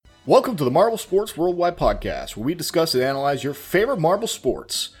Welcome to the Marble Sports Worldwide Podcast, where we discuss and analyze your favorite marble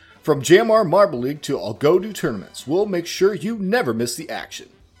sports. From JMR Marble League to Algodo tournaments, we'll make sure you never miss the action.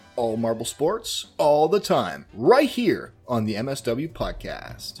 All marble sports, all the time, right here on the MSW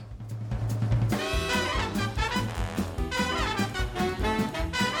Podcast.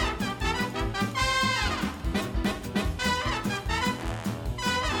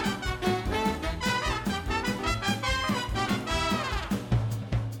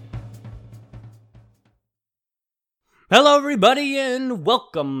 Hello, everybody, and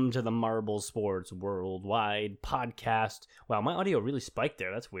welcome to the Marble Sports Worldwide Podcast. Wow, my audio really spiked there.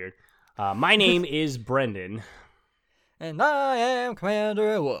 That's weird. My name is Brendan. And I am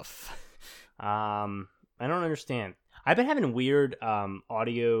Commander Wolf. I don't understand. I've been having weird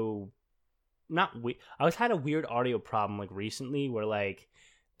audio. I had a weird audio problem like recently, where like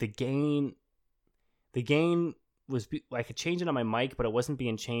the gain was like changing on my mic, but it wasn't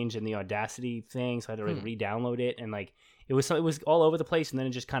being changed in the Audacity thing, so I had to like re-download it, and like it was all over the place, and then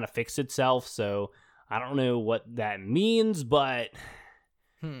it just kind of fixed itself. So I don't know what that means, but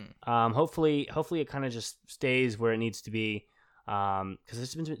hopefully it kind of just stays where it needs to be, because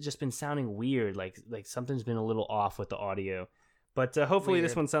it's just been sounding weird, like something's been a little off with the audio. But hopefully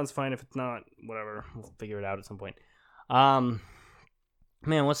this one sounds fine. If it's not, whatever, we'll figure it out at some point.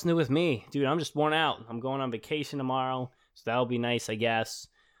 Man, what's new with me? Dude, I'm just worn out. I'm going on vacation tomorrow, so that'll be nice, I guess,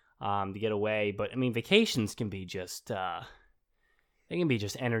 to get away. But, I mean, vacations can be just, they can be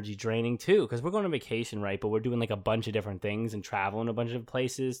just energy draining, too, because we're going on vacation, right? But we're doing, like, a bunch of different things and traveling a bunch of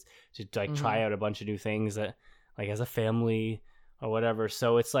places to, like, try out a bunch of new things, that, like, as a family or whatever.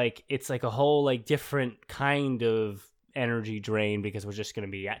 So it's like a whole, like, different kind of energy drain, because we're just going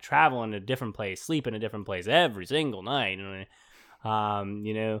to be traveling to a different place, sleeping in a different place every single night,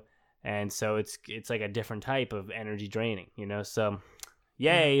 and so it's like a different type of energy draining, so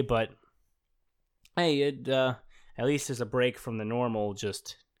yay, but hey, at least there's a break from the normal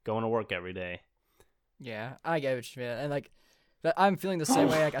just going to work every day. Yeah, I get what you mean, and like I'm feeling the same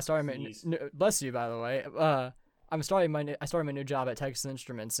way. Like I started my bless you, by the way. I started my new job at Texas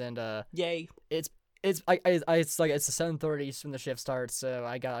Instruments, and yay, it's like it's a 7:30 when the shift starts, so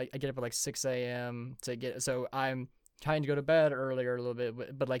I get up at like 6 a.m. to get, so I'm trying to go to bed earlier a little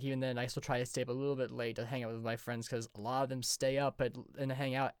bit, but like even then I still try to stay up a little bit late to hang out with my friends, because a lot of them stay up and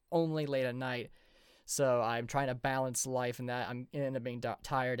hang out only late at night. So I'm trying to balance life, and that I'm end up being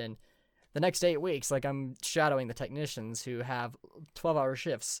tired. And the next 8 weeks, like I'm shadowing the technicians who have 12-hour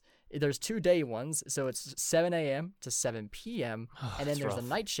shifts. There's 2 day ones, so it's 7 a.m. to 7 p.m. And then there's the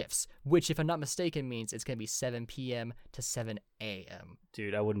night shifts, which, if I'm not mistaken, means it's going to be 7 p.m. to 7 a.m.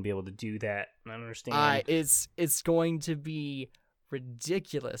 Dude, I wouldn't be able to do that. I don't understand. It's going to be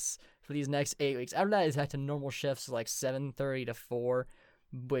ridiculous for these next 8 weeks. After that, it's back to normal shifts, like 7:30 to 4,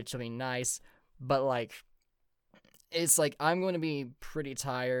 which will be nice. But like, it's like I'm going to be pretty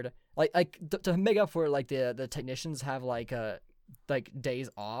tired. Like to make up for it, like the technicians have like days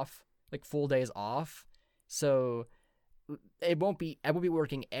off, like full days off, so I won't be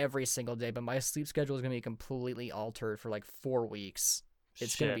working every single day, but my sleep schedule is going to be completely altered for like 4 weeks.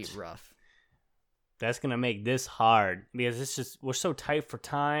 It's going to be rough. That's going to make this hard, because it's just, we're so tight for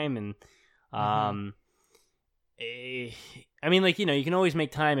time, and I mean, like, you can always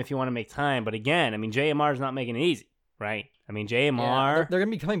make time if you want to make time, but again, I mean, JMR is not making it easy, right? I mean, JMR... Yeah, they're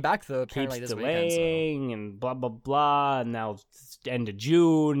going to be coming back, though, apparently, keeps this delaying, weekend, so. And blah, blah, blah, and now it's end of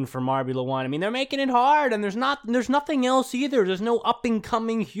June for Marbula 1. I mean, they're making it hard, and there's nothing else either. There's no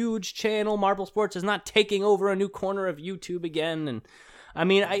up-and-coming huge channel. Marble Sports is not taking over a new corner of YouTube again, and I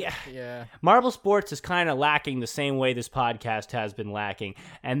mean, Marble Sports is kind of lacking the same way this podcast has been lacking,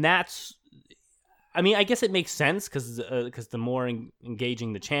 and that's... I mean, I guess it makes sense, because the more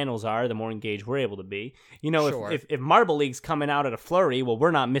engaging the channels are, the more engaged we're able to be. Sure. If Marble League's coming out at a flurry, well,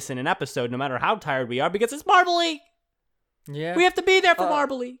 we're not missing an episode no matter how tired we are, because it's Marble League. Yeah, we have to be there for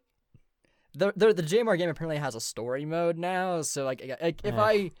Marble League. The JMR game apparently has a story mode now, so like if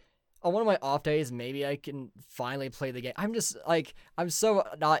I on one of my off days, maybe I can finally play the game. I'm just like, I'm so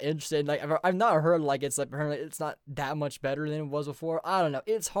not interested. Like I've not heard like it's like apparently it's not that much better than it was before. I don't know.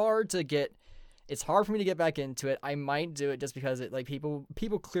 It's hard for me to get back into it. I might do it just because it like people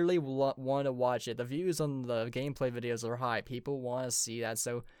clearly want to watch it. The views on the gameplay videos are high. People want to see that.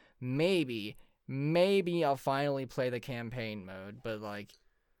 So maybe I'll finally play the campaign mode. But like,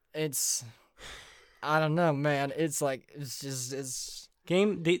 I don't know, man. It's like it's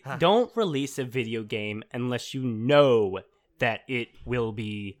don't release a video game unless you know that it will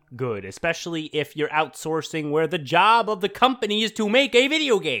be good, especially if you're outsourcing where the job of the company is to make a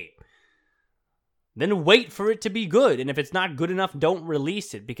video game. then wait for it to be good. And if it's not good enough, don't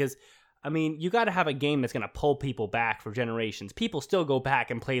release it. Because, I mean, you got to have a game that's going to pull people back for generations. People still go back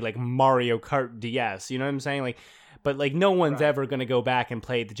and play, like, Mario Kart DS. You know what I'm saying? Like, but, like, no one's ever going to go back and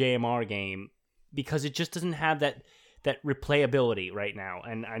play the JMR game because it just doesn't have that replayability right now.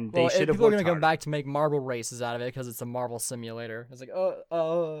 And they should have people are going to come back to make marble races out of it because it's a marble simulator. It's like,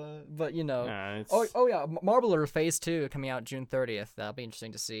 but you know. Yeah, Marble Earth Phase 2 coming out June 30th. That'll be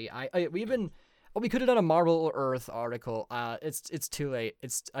interesting to see. We could have done a Marble Earth article. It's too late.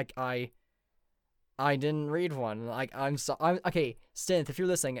 It's like I didn't read one. Like okay, Synth, if you're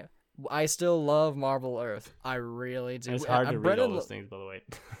listening, I still love Marble Earth. I really do. It's hard to read all those things, by the way.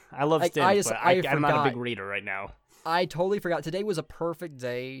 I love Synth, but I'm not a big reader right now. I totally forgot. Today was a perfect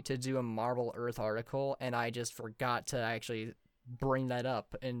day to do a Marble Earth article, and I just forgot to actually bring that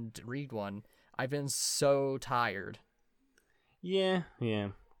up and read one. I've been so tired. Yeah.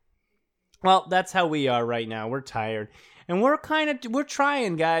 Well, that's how we are right now. We're tired, and we're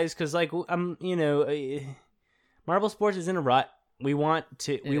trying, guys, because like Marble Sports is in a rut. We want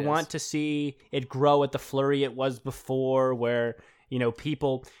to see it grow at the flurry it was before, where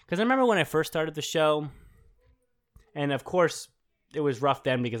people. Because I remember when I first started the show, and of course it was rough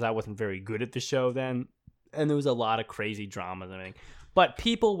then because I wasn't very good at the show then, and there was a lot of crazy dramas and everything. But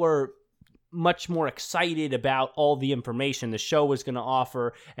people were much more excited about all the information the show was going to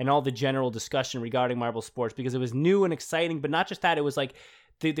offer and all the general discussion regarding Marble Sports because it was new and exciting. But not just that, it was like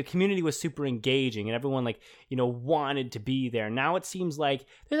the community was super engaging and everyone wanted to be there. Now it seems like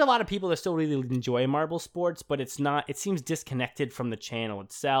there's a lot of people that still really enjoy Marble Sports, but it seems disconnected from the channel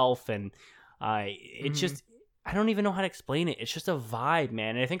itself. And just, I don't even know how to explain it. It's just a vibe,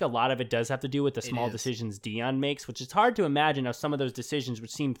 man. And I think a lot of it does have to do with the small decisions Dion makes, which is hard to imagine how some of those decisions, which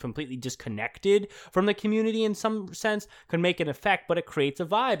seem completely disconnected from the community in some sense, could make an effect, but it creates a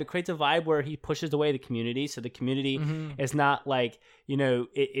vibe. It creates a vibe where he pushes away the community, so the community is not like,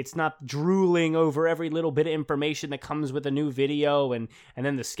 it's not drooling over every little bit of information that comes with a new video, and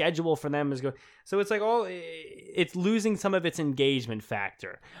then the schedule for them is going. So it's like, it's losing some of its engagement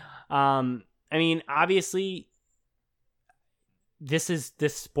factor. I mean, obviously, this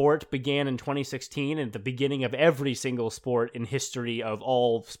sport began in 2016, and at the beginning of every single sport in history of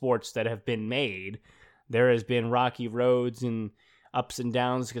all sports that have been made, there has been rocky roads and ups and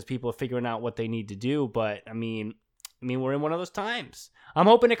downs because people are figuring out what they need to do. But I mean, we're in one of those times. I'm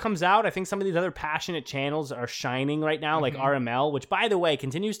hoping it comes out. I think some of these other passionate channels are shining right now, like RML, which, by the way,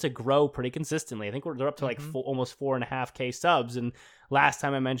 continues to grow pretty consistently. I think they're up to like almost 4.5K subs, and last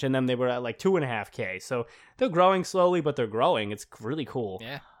time I mentioned them, they were at like 2.5K. So they're growing slowly, but they're growing. It's really cool.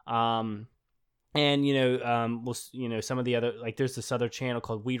 Yeah. And some of the other, like, there's this other channel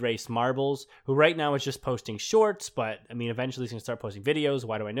called We Race Marbles, who right now is just posting shorts, but I mean, eventually he's gonna start posting videos.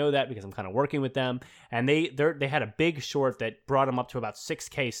 Why do I know that? Because I'm kind of working with them, and they had a big short that brought them up to about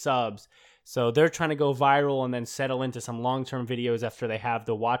 6K subs. So they're trying to go viral and then settle into some long-term videos after they have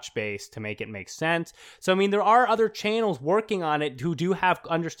the watch base to make it make sense. So, I mean, there are other channels working on it who do have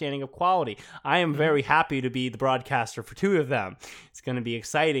understanding of quality. I am very happy to be the broadcaster for two of them. It's going to be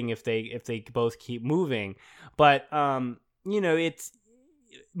exciting if they both keep moving. But, it's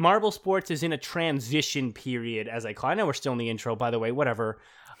Marble Sports is in a transition period, as I call it. I know we're still in the intro, by the way, whatever.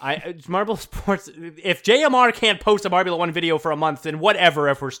 Marble Sports, if JMR can't post a Marbula 1 video for a month, then whatever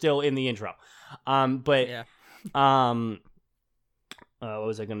if we're still in the intro. What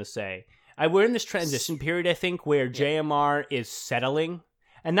was I going to say? We're in this transition period, I think, where JMR is settling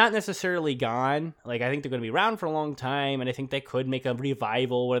and not necessarily gone. Like, I think they're going to be around for a long time, and I think they could make a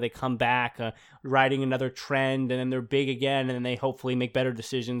revival where they come back riding another trend, and then they're big again, and then they hopefully make better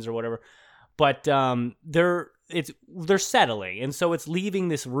decisions or whatever. But they're settling, and so it's leaving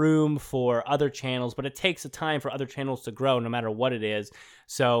this room for other channels, but it takes a time for other channels to grow no matter what it is.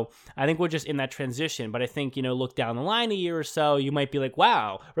 So I think we're just in that transition. But I think, look down the line a year or so, you might be like,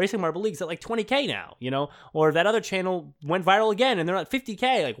 wow, Racing Marble League's at like 20K now, or that other channel went viral again and they're at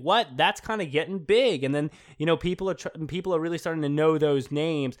 50K. Like, what? That's kind of getting big. And then, people are really starting to know those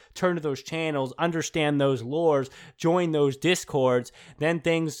names, turn to those channels, understand those lores, join those discords. Then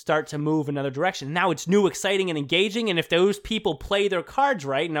things start to move another direction. Now it's new, exciting, and engaging. And if those people play their cards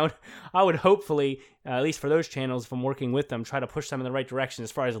right, I would hopefully, at least for those channels, if I'm working with them, try to push them in the right direction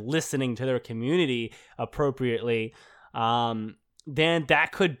as far as listening to their community appropriately. Then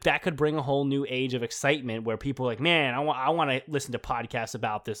that could bring a whole new age of excitement where people are like, man, I want to listen to podcasts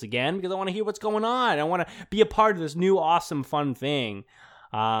about this again because I want to hear what's going on. I want to be a part of this new, awesome, fun thing.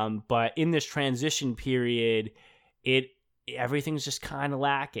 But in this transition period, everything's just kind of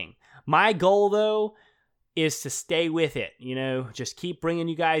lacking. My goal, though, is to stay with it, just keep bringing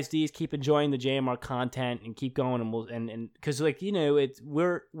you guys these, keep enjoying the JMR content, and keep going. And because it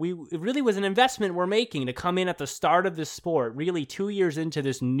really was an investment we're making to come in at the start of this sport, really 2 years into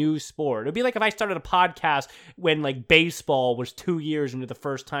this new sport. It'd be like if I started a podcast when like baseball was 2 years into the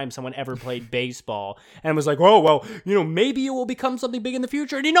first time someone ever played baseball, and was like, oh well, maybe it will become something big in the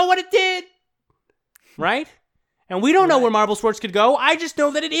future, and you know what it did, right? And we don't know where marble sports could go. I just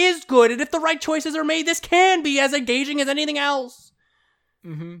know that it is good. And if the right choices are made, this can be as engaging as anything else.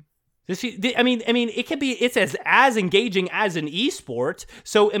 Mm-hmm. It can be, it's as engaging as an esport.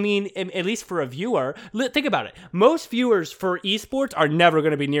 So, at least for a viewer, think about it. Most viewers for esports are never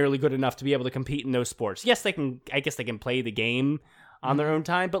going to be nearly good enough to be able to compete in those sports. Yes, I guess they can play the game on their own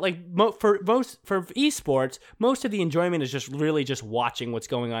time, but like for esports, most of the enjoyment is just really just watching what's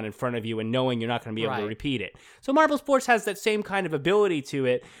going on in front of you and knowing you're not going to be able to repeat it. So marble sports has that same kind of ability to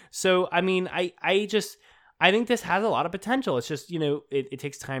it. So I think this has a lot of potential. It's just, it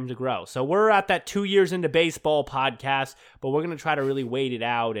takes time to grow. So we're at that 2 years into baseball podcast, but we're going to try to really wait it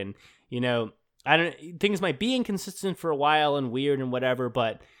out. And, things might be inconsistent for a while and weird and whatever,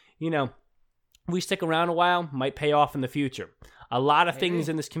 but, we stick around a while, might pay off in the future. A lot of things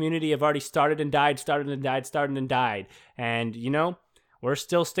in this community have already started and died. And, we're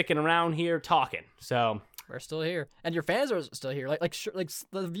still sticking around here talking. So we're still here. And your fans are still here. Like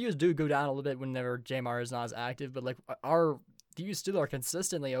the views do go down a little bit whenever JMR is not as active, but like our views still are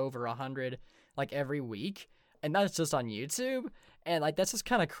consistently over 100 like every week. And that's just on YouTube. And like that's just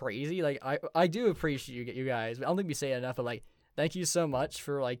kind of crazy. Like I do appreciate you guys. I don't think we say it enough, but like thank you so much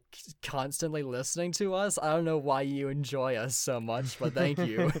for like constantly listening to us. I don't know why you enjoy us so much, but thank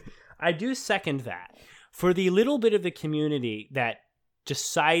you. I do second that. For the little bit of the community that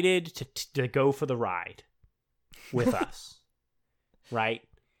decided to go for the ride with us, right?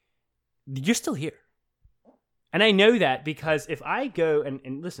 You're still here. And I know that because if I go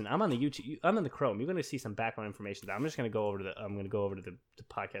and listen, I'm on the YouTube, I'm on the Chrome. You're going to see some background information. I'm just going to go over to the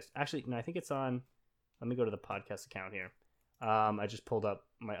podcast. Actually, no, I think it's on. Let me go to the podcast account here. I just pulled up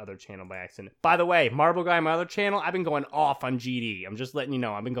my other channel by accident. By the way, Marble Guy, my other channel, I've been going off on GD. I'm just letting you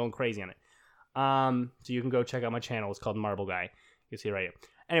know. I've been going crazy on it. So you can go check out my channel. It's called Marble Guy. You can see it right here.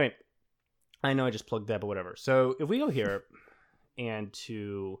 Anyway, I know I just plugged that, but whatever. So if we go here and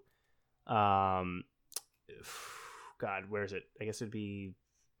to, God, where is it? I guess it'd be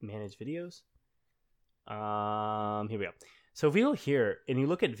manage videos. Here we go. So if we go here and you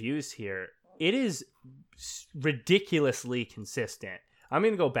look at views here, it is ridiculously consistent. I'm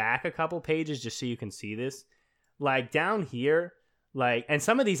going to go back a couple pages just so you can see this. Like down here, like, and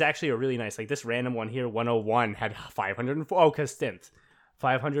some of these actually are really nice. Like this random one here, 101 had 504. Oh, because stints.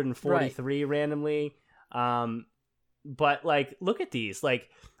 543 randomly. But like, look at these. Like,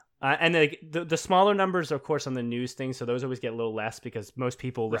 and the smaller numbers, of course, on the news thing. So those always get a little less because most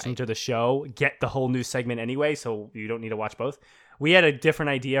people listen to the show, get the whole news segment anyway. So you don't need to watch both. We had a different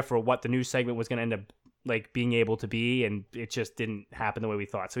idea for what the news segment was going to end up like being able to be, and it just didn't happen the way we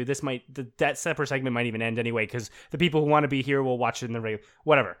thought. So this that separate segment might even end anyway because the people who want to be here will watch it in the regular,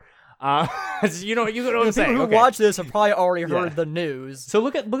 whatever. You know what I'm saying. People who watch this have probably already heard the news. So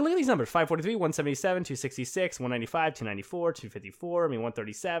look at these numbers: 543, 177, 266, 195, 294, 254.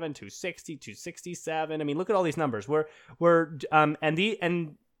 137, 260, 267. Look at all these numbers.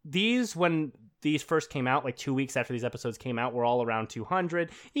 These when these first came out, like 2 weeks after these episodes came out, were all around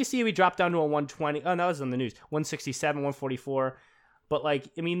 200. You see, we dropped down to a 120. Oh, no, that was on the news. 167, 144. But,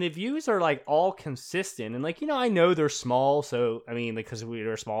 like, the views are, like, all consistent. And, like, I know they're small. So, because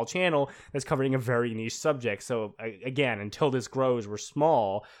we're a small channel that's covering a very niche subject. So, again, until this grows, we're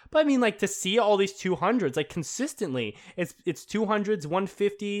small. But, to see all these 200s, like, consistently, it's 200s,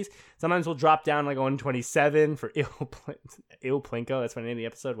 150s. Sometimes we'll drop down, like, 127 for Il Plinko. That's my name of the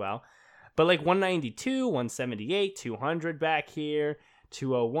episode. Wow. But, like, 192, 178, 200 back here.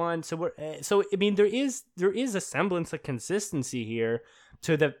 201. So there is a semblance of consistency here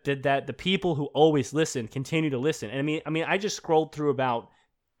to that the people who always listen continue to listen. And I just scrolled through about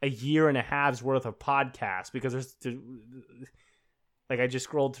a year and a half's worth of podcasts because there's like I just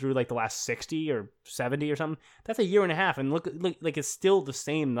scrolled through like the last 60 or 70 or something. That's a year and a half, and look like it's still the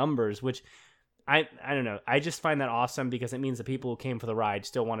same numbers, which I don't know. I just find that awesome because it means the people who came for the ride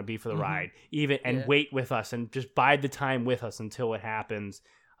still want to be for the ride, wait with us and just bide the time with us until it happens,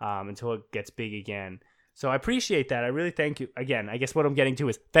 until it gets big again. So I appreciate that. I really thank you. Again, I guess what I'm getting to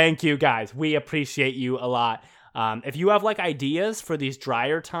is thank you guys. We appreciate you a lot. If you have like ideas for these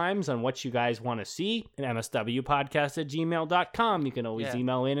drier times on what you guys want to see, an mswpodcast@gmail.com. You can always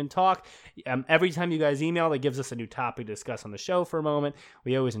email in and talk. Every time you guys email, that gives us a new topic to discuss on the show for a moment.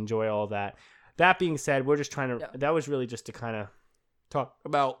 We always enjoy all that. that being said, we're just trying to. Yeah. That was really just to kind of talk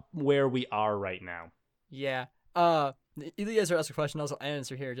about where we are right now. Yeah. Either you guys are asking a question, I'll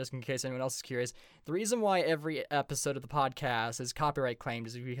answer here just in case anyone else is curious. The reason why every episode of the podcast is copyright claimed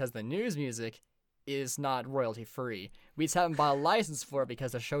is because the news music is not royalty free. We just haven't bought a license for it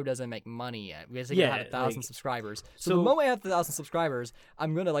because the show doesn't make money yet. We just have 1,000 subscribers. So the moment I have 1,000 subscribers,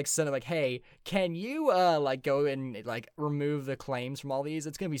 I'm gonna send it hey, can you go and remove the claims from all these?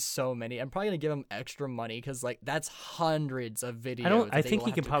 It's gonna be so many. I'm probably gonna give them extra money because that's hundreds of videos. I think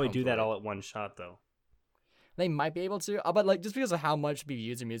he can probably do that all at one shot though. They might be able to, but just because of how much we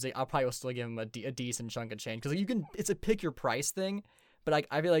use the music, I'll probably still give them a decent chunk of change because it's a pick your price thing. But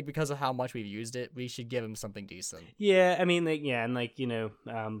I feel like because of how much we've used it, we should give them something decent. Yeah, I mean,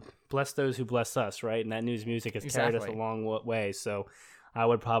 bless those who bless us, right? And that news music has carried us a long way. So I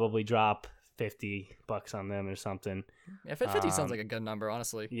would probably drop $50 on them or something. Yeah, 50 sounds like a good number,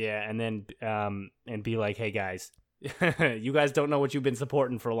 honestly. Yeah, and then and be like, hey guys, you guys don't know what you've been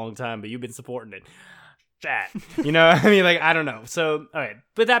supporting for a long time, but you've been supporting it. Chat. I don't know. So, all right.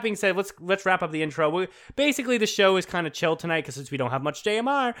 But that being said, let's wrap up the intro. Basically, the show is kind of chill tonight because since we don't have much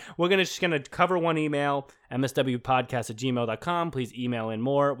JMR, we're just gonna cover one email, mswpodcast@gmail.com. Please email in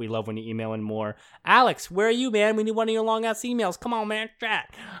more. We love when you email in more. Alex, where are you, man? We need one of your long ass emails. Come on, man.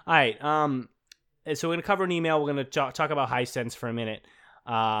 Chat. All right. So we're gonna cover an email. We're gonna talk about Hisense for a minute.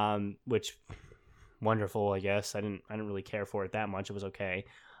 Which wonderful, I guess. I didn't really care for it that much. It was okay.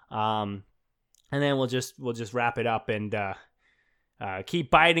 And then we'll just wrap it up and keep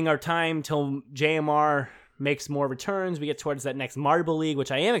biding our time till JMR makes more returns. We get towards that next Marble League,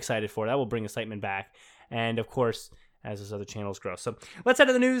 which I am excited for. That will bring excitement back. And, of course, as those other channels grow. So let's head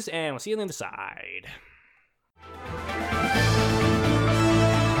to the news, and we'll see you on the other side.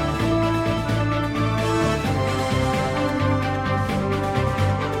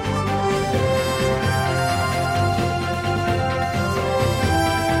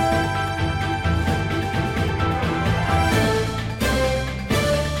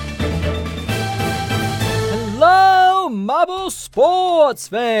 Marble Sports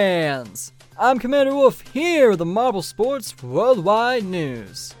fans! I'm Commander Wolf here with the Marble Sports Worldwide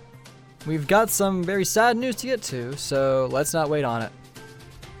News. We've got some very sad news to get to, so let's not wait on it.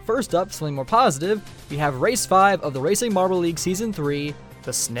 First up, something more positive, we have Race 5 of the Racing Marble League Season 3,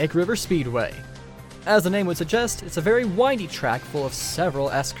 the Snake River Speedway. As the name would suggest, it's a very windy track full of several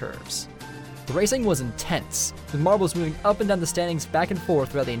S-curves. The racing was intense, with marbles moving up and down the standings back and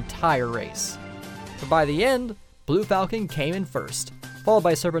forth throughout the entire race. But by the end, Blue Falcon came in first, followed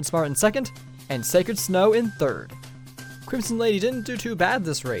by Serpent Smart in second, and Sacred Snow in third. Crimson Lady didn't do too bad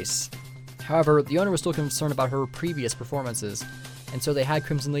this race. However, the owner was still concerned about her previous performances, and so they had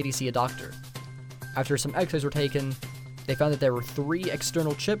Crimson Lady see a doctor. After some x-rays were taken, they found that there were 3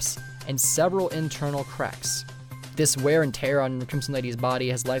 external chips and several internal cracks. This wear and tear on Crimson Lady's body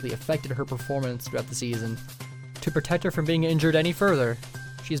has likely affected her performance throughout the season. To protect her from being injured any further,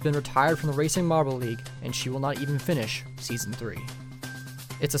 she has been retired from the Racing Marble League, and she will not even finish Season 3.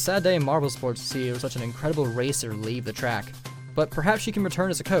 It's a sad day in marble sports to see such an incredible racer leave the track, but perhaps she can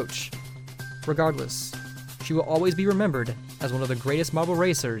return as a coach. Regardless, she will always be remembered as one of the greatest marble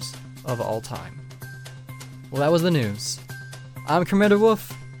racers of all time. Well, that was the news. I'm Commander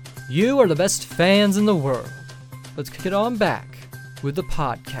Wolf. You are the best fans in the world. Let's kick it on back with the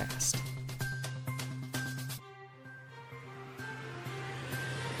podcast.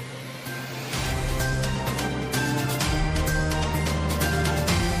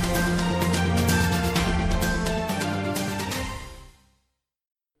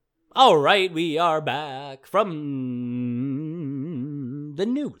 All right, we are back from the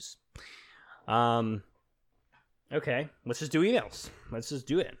news. Okay, let's just do emails. Let's just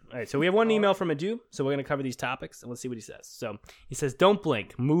do it. All right, so we have one email from Adu, so we're going to cover these topics, and let's see what he says. So he says, don't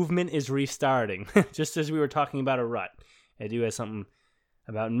blink. Movement is restarting. Just as we were talking about a rut. Adu has something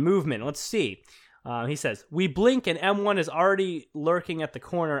about movement. Let's see. He says, we blink and M1 is already lurking at the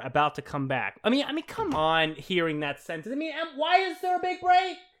corner, about to come back. I mean, come on, hearing that sentence. Why is there a big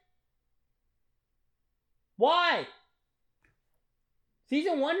break? Why?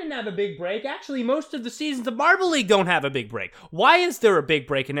 Season 1 didn't have a big break. Actually, most of the seasons of Marble League don't have a big break. Why is there a big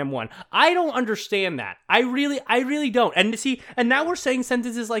break in M1? I don't understand that. I really don't. And now we're saying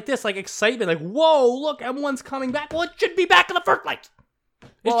sentences like this, like excitement, like, whoa, look, M1's coming back. Well, it should be back in the first place.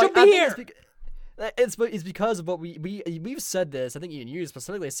 It should be here. It's because of what we've said this. I think even you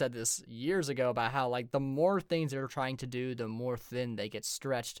specifically said this years ago about how the more things they're trying to do, the more thin they get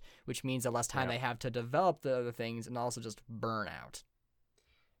stretched, which means the less time they have to develop the other things and also just burn out.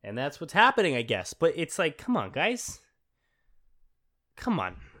 And that's what's happening, I guess. But it's like, come on, guys. Come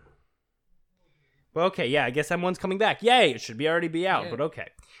on. Well, okay, yeah, I guess M1's coming back. Yay! It should already be out, but okay.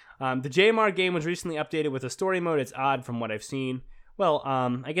 The JMR game was recently updated with a story mode. It's odd from what I've seen. Well,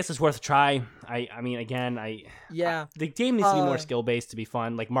 I guess it's worth a try. I mean, again, the game needs to be more skill-based to be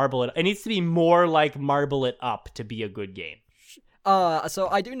fun. Like it needs to be more like Marble It Up to be a good game. So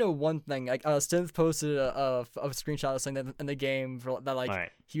I do know one thing. Like, Synth posted a screenshot of something in the game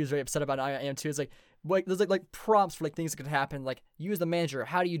he was very upset about. I am too. It's like there's like prompts for like things that could happen. Like, you as the manager,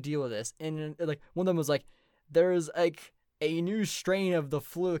 how do you deal with this? And like one of them was like, there's like a new strain of the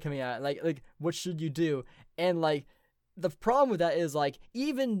flu coming out. Like what should you do? And like the problem with that is like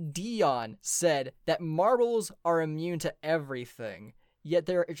even Dion said that marbles are immune to everything. Yet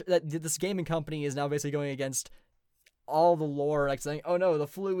this gaming company is now basically going against all the lore, like saying, oh no, the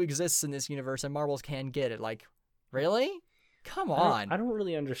flu exists in this universe and marbles can get it. Like, really? Come on. I don't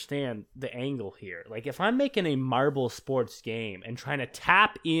really understand the angle here. Like, if I'm making a marble sports game and trying to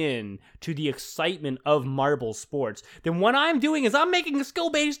tap in to the excitement of marble sports, then what I'm doing is I'm making a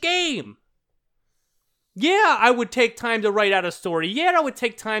skill-based game. Yeah, I would take time to write out a story. Yeah, I would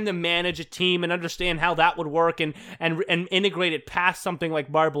take time to manage a team and understand how that would work and integrate it past something like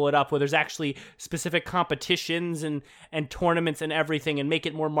Marble It Up, where there's actually specific competitions and tournaments and everything, and make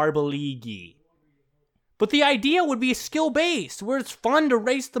it more Marble League-y. But the idea would be skill-based, where it's fun to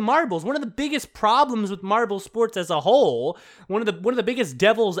race the marbles. One of the biggest problems with marble sports as a whole, one of the biggest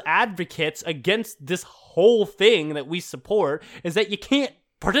devil's advocates against this whole thing that we support, is that you can't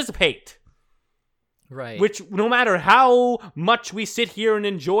participate. Right. Which, no matter how much we sit here and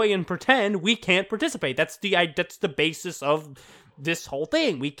enjoy and pretend, we can't participate. That's the basis of this whole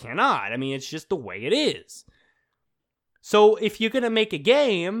thing. We cannot. I mean, it's just the way it is. So if you're going to make a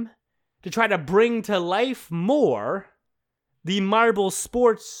game to try to bring to life more the marble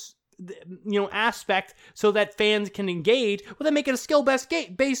sports, aspect so that fans can engage, well, then make it a skill-based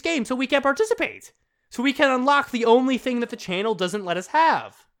game so we can participate. So we can unlock the only thing that the channel doesn't let us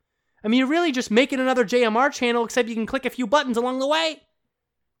have. I mean, you're really just making another JMR channel, except you can click a few buttons along the way.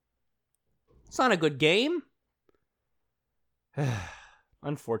 It's not a good game.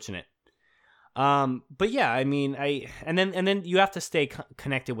 Unfortunate. But yeah, I mean, and then you have to stay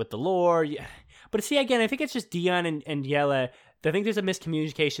connected with the lore. But see, again, I think it's just Dion and Yella. I think there's a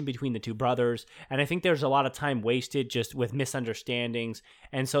miscommunication between the two brothers, and I think there's a lot of time wasted just with misunderstandings,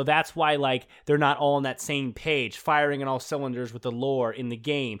 and so that's why, like, they're not all on that same page, firing on all cylinders with the lore in the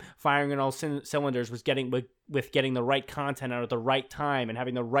game, firing on all cylinders with getting the right content out at the right time, and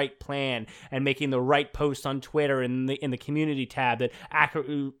having the right plan, and making the right post on Twitter and in the community tab that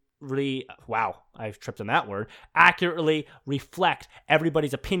accurately reflect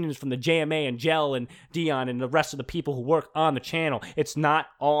everybody's opinions from the JMA and Gel and Dion and the rest of the people who work on the channel. It's not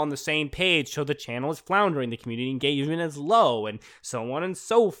all on the same page, so the channel is floundering, the community engagement is low, and so on and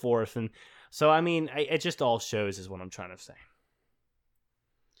so forth. And so, I mean, it just all shows is what I'm trying to say.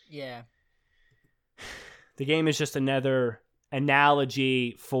 Yeah. The game is just another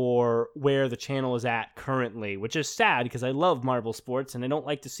analogy for where the channel is at currently, which is sad because I love marble sports and I don't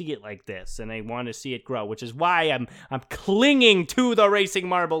like to see it like this, and I want to see it grow, which is why I'm clinging to the Racing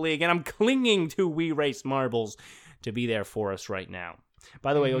Marble League, and I'm clinging to We Race Marbles to be there for us right now.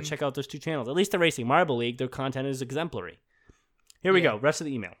 By the way, go check out those two channels. At least the Racing Marble League, their content is exemplary. Here we go, rest of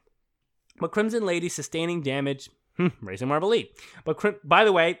the email. But Crimson Lady sustaining damage, Racing Marble League. But by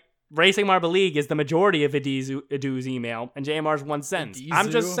the way, Racing Marble League is the majority of Adu's email, and JMR's one sentence. I'm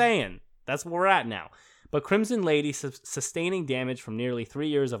just saying. That's where we're at now. But Crimson Lady sustaining damage from nearly 3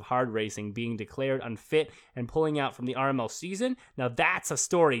 years of hard racing, being declared unfit and pulling out from the RML season. Now that's a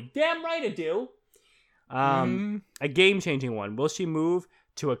story. Damn right, Adu. A game-changing one. Will she move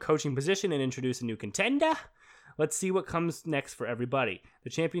to a coaching position and introduce a new contender? Let's see what comes next for everybody. The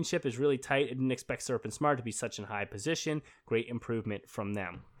championship is really tight. I didn't expect Serpent Smart to be such a high position. Great improvement from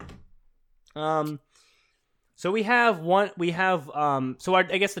them. So we have one.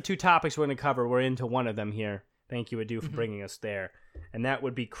 I guess the two topics we're going to cover. We're into one of them here. Thank you, Adu, for bringing us there. And that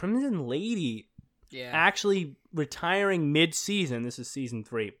would be Crimson Lady actually retiring mid-season. This is season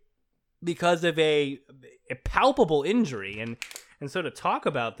 3 because of a palpable injury. And so to talk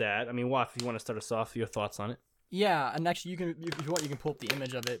about that, I mean, Waff, if you want to start us off, your thoughts on it. Yeah, and actually, if you want, you can pull up the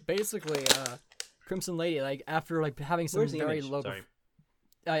image of it. Basically, Crimson Lady, like after like having some very low. Sorry.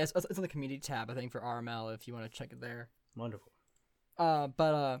 It's on the community tab, I think, for RML if you want to check it there. Wonderful.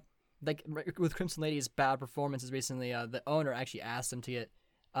 But like with Crimson Lady's bad performances recently, the owner actually asked them to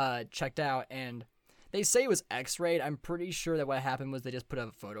get checked out, and they say it was X-rayed. I'm pretty sure that what happened was they just put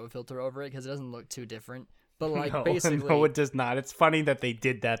a photo filter over it because it doesn't look too different. But like basically, no, it does not. It's funny that they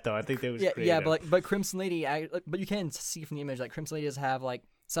did that though. I think that was creative. Yeah, but Crimson Lady, but you can see from the image like Crimson Lady does have like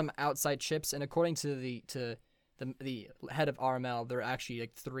some outside chips, and according to the head of RML, there are actually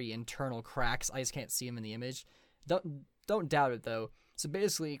like 3 internal cracks. I just can't see them in the image. Don't doubt it though. So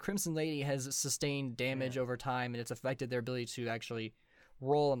basically, Crimson Lady has sustained damage over time, and it's affected their ability to actually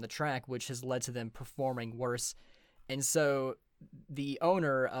roll on the track, which has led to them performing worse. And so the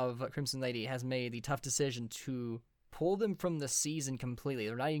owner of Crimson Lady has made the tough decision to pull them from the season completely.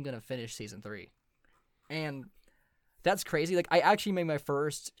 They're not even going to finish season 3. And that's crazy. Like, I actually made my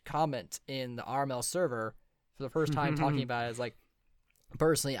first comment in the RML server for the first time talking about it. It's like,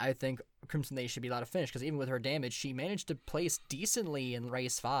 personally, I think Crimson Lady should be allowed to finish, because even with her damage, she managed to place decently in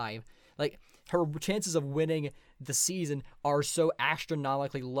race 5. Like, her chances of winning the season are so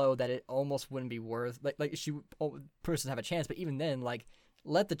astronomically low that it almost wouldn't be worth. Like she person have a chance, but even then, like,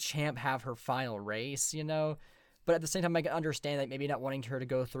 let the champ have her final race, you know. But at the same time, I can understand that maybe not wanting her to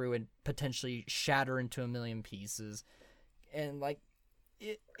go through and potentially shatter into a million pieces, and like,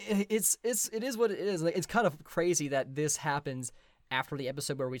 it is what it is. Like, it's kind of crazy that this happens after the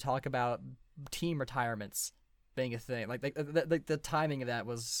episode where we talk about team retirements being a thing. Like the timing of that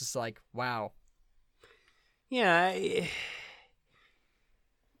was just like, wow. Yeah,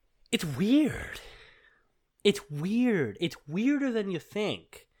 it's weird. It's weird. It's weirder than you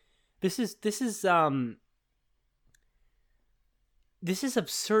think. This is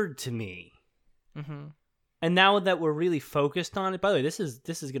absurd to me. Mm-hmm. And now that we're really focused on it, by the way, this is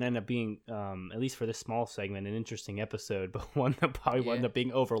going to end up being, at least for this small segment, an interesting episode, but one that probably will end up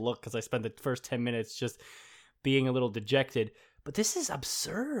being overlooked because I spent the first 10 minutes just being a little dejected. But this is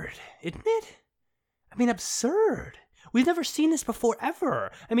absurd, isn't it? I mean, absurd. We've never seen this before,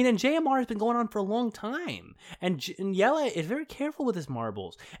 ever. I mean, and JMR has been going on for a long time. And Yella is very careful with his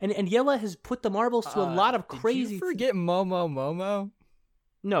marbles. And Yella has put the marbles to a lot of crazy... Did you forget Momo?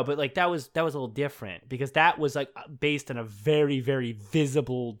 No, but like that was a little different, because that was like based on a very, very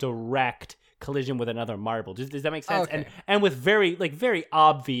visible, direct collision with another marble. Does that make sense? Okay. And with very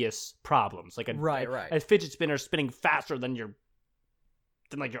obvious problems, like a fidget spinner spinning faster than your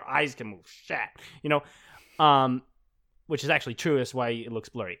eyes can move. Shit, you know, which is actually true. That's why it looks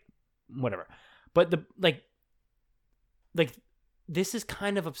blurry. Whatever. But the like this is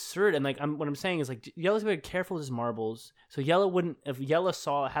kind of absurd, and like what I'm saying is, like, Yella's very careful with his marbles, so Yella wouldn't, if Yella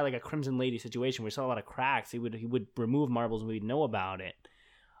had like a Crimson Lady situation where he saw a lot of cracks, he would remove marbles and we'd know about it.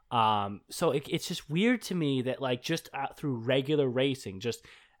 So it's just weird to me that, like, just through regular racing,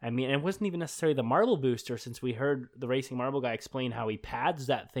 it wasn't even necessarily the marble booster, since we heard the Racing Marble guy explain how he pads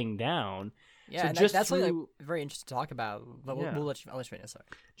that thing down. Yeah, so and that's something like, very interesting to talk about, but we'll let you finish. Sorry.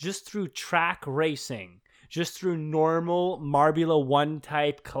 Just through track racing, just through normal Marbula 1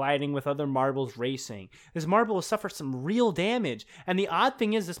 type colliding with other marbles racing, this marble has suffered some real damage. And the odd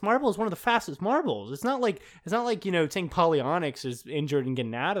thing is, this marble is one of the fastest marbles. It's not like saying Polyonyx is injured and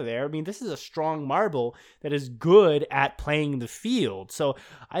getting out of there. I mean, this is a strong marble that is good at playing the field. So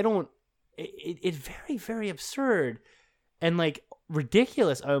it's very, very absurd and like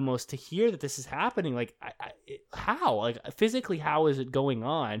ridiculous almost to hear that this is happening. Like, how? Like, physically, how is it going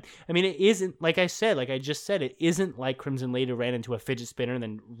on? I mean, it isn't, like I just said, it isn't like Crimson Lady ran into a fidget spinner and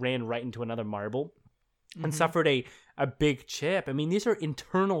then ran right into another marble and suffered a big chip. I mean, these are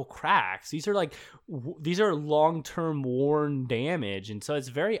internal cracks. These are long-term worn damage. And so it's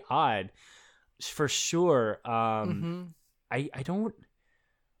very odd for sure.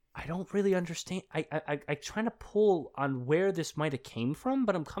 I don't really understand. I trying to pull on where this might have came from,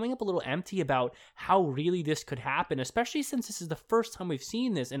 but I'm coming up a little empty about how really this could happen, especially since this is the first time we've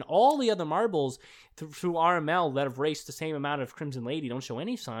seen this, and all the other marbles through RML that have raced the same amount of Crimson Lady don't show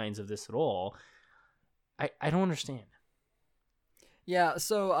any signs of this at all. I don't understand. Yeah,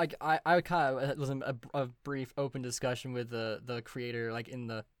 so I kind of, it was a brief open discussion with the creator, like in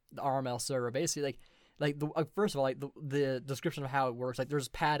the RML server, basically first of all, like the description of how it works, like there's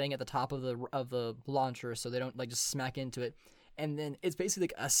padding at the top of the launcher so they don't like just smack into it, and then it's basically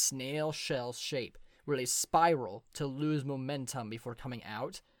like a snail shell shape where they spiral to lose momentum before coming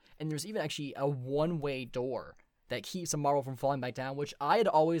out, and there's even actually a one-way door that keeps a marble from falling back down, which I had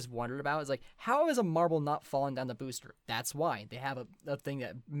always wondered about. Is like, how is a marble not falling down the booster? That's why they have a thing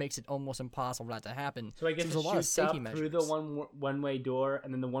that makes it almost impossible for that to happen. So I guess it shoots up through the one-way door,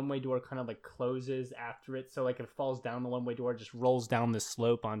 and then the one-way door kind of like closes after it. So like it falls down the one-way door, just rolls down this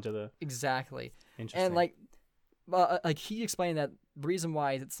slope onto the... Exactly. Interesting. And like he explained that the reason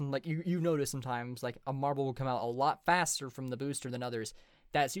why it's like you notice sometimes like a marble will come out a lot faster from the booster than others.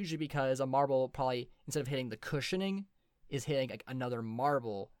 That's usually because a marble probably, instead of hitting the cushioning, is hitting like another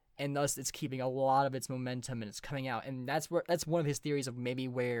marble, and thus it's keeping a lot of its momentum and it's coming out. And that's one of his theories of maybe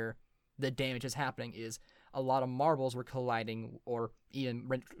where the damage is happening is a lot of marbles were colliding, or even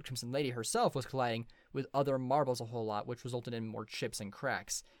Red Crimson Lady herself was colliding with other marbles a whole lot, which resulted in more chips and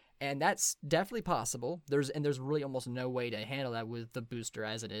cracks. And that's definitely possible. There's really almost no way to handle that with the booster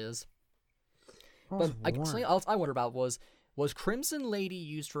as it is. But something else I wonder about was Crimson Lady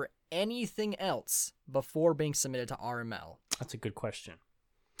used for anything else before being submitted to RML? That's a good question.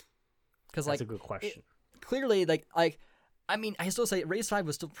 Because That's a good question. Clearly, I mean, I still say race 5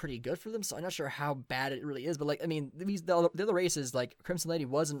 was still pretty good for them, so I'm not sure how bad it really is. But I mean, the other races, Crimson Lady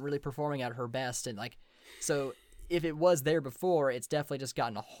wasn't really performing at her best, and so if it was there before, it's definitely just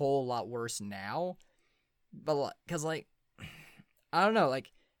gotten a whole lot worse now. But because I don't know,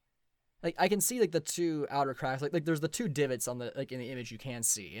 I can see the two outer cracks, there's the two divots on the in the image you can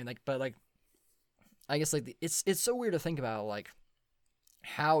see, and but I guess it's so weird to think about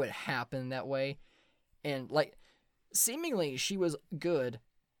how it happened that way, and seemingly she was good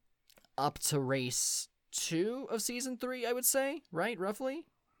up to race 2 of season 3, I would say, right? Roughly?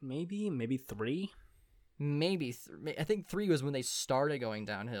 Maybe 3? I think 3 was when they started going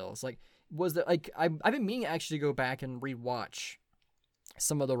downhill. It's I've been meaning actually to go back and rewatch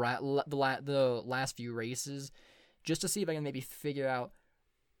some of the last few races just to see if I can maybe figure out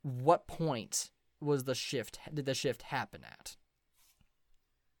what point did the shift happen at.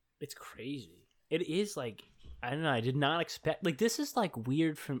 It's crazy. It is I don't know. I did not expect this is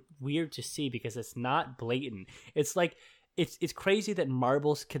weird to see because it's not blatant. It's it's crazy that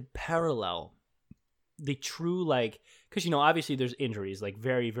marbles could parallel the true because obviously there's injuries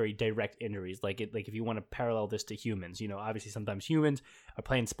very very direct injuries if you want to parallel this to humans, obviously sometimes humans are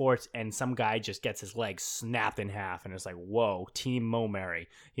playing sports and some guy just gets his leg snapped in half and it's whoa, Team Momary,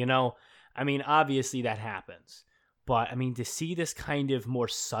 I mean obviously that happens. But, I mean, to see this kind of more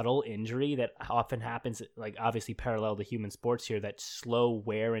subtle injury that often happens, obviously parallel to human sports here, that slow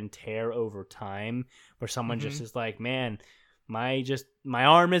wear and tear over time, where someone just is man, my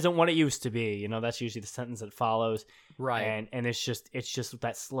arm isn't what it used to be. That's usually the sentence that follows. Right. And it's just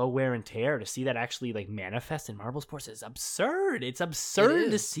that slow wear and tear. To see that actually manifest in marble sports is absurd. It's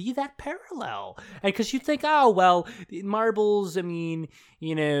absurd to see that parallel. And because you think, oh well, marbles, I mean,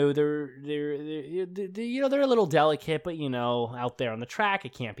 they're a little delicate, but out there on the track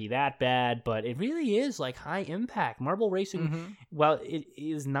it can't be that bad. But it really is high impact. Marble racing, well, it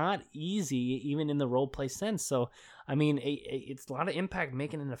is not easy even in the role play sense. So I mean, it's a lot of impact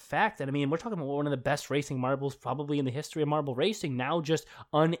making an effect. And I mean, we're talking about one of the best racing marbles probably in the history of marble racing, now just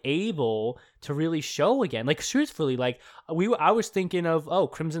unable to really show again. Truthfully, I was thinking of,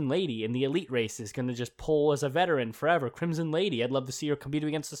 Crimson Lady in the elite race is going to just pull as a veteran forever. Crimson Lady, I'd love to see her compete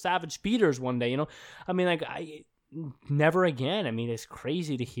against the Savage Speeders one day, I mean, never again. I mean, it's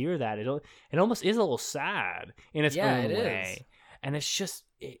crazy to hear that. It almost is a little sad in its own way. Is. And it's just,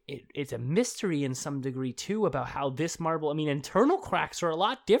 it's a mystery in some degree, too, about how this marble, I mean, internal cracks are a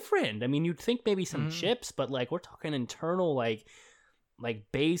lot different. I mean, you'd think maybe some chips, but, we're talking internal,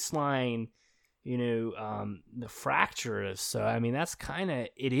 baseline, the fractures. So, I mean,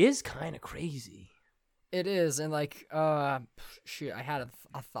 it is kind of crazy. It is, and, shoot, I had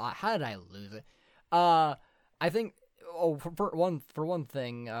a thought. How did I lose it? I think, for one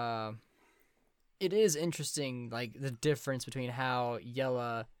thing, it is interesting, the difference between how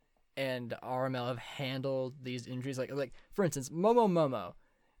Yella and RML have handled these injuries. For instance, Momo.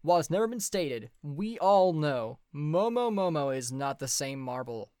 While it's never been stated, we all know Momo is not the same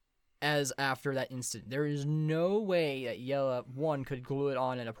marble as after that incident. There is no way that Yella, one, could glue it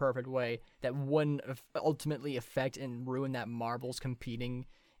on in a perfect way that wouldn't ultimately affect and ruin that marble's competing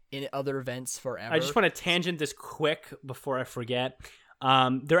in other events forever. I just want to tangent this quick before I forget.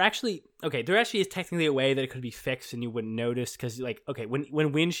 There actually is technically a way that it could be fixed and you wouldn't notice, because when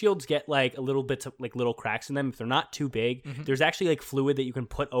windshields get a little bits of little cracks in them, if they're not too big, there's actually fluid that you can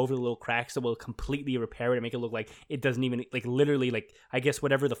put over the little cracks that will completely repair it and make it look like it doesn't even literally I guess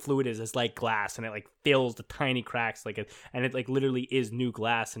whatever the fluid is like glass, and it fills the tiny cracks and it literally is new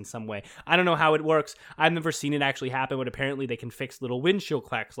glass in some way. I don't know how it works. I've never seen it actually happen, but apparently they can fix little windshield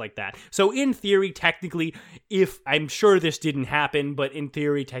cracks like that. So in theory, technically, I'm sure this didn't happen, but in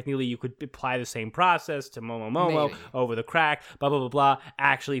theory, technically, you could apply the same process to Momo Maybe. over the crack, blah, blah, blah, blah,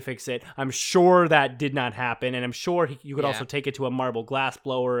 actually fix it. I'm sure that did not happen, and I'm sure you could also take it to a marble glass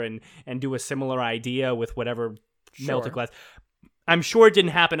blower and do a similar idea with whatever melted glass. I'm sure it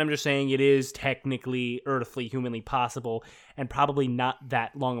didn't happen. I'm just saying it is technically, earthly, humanly possible, and probably not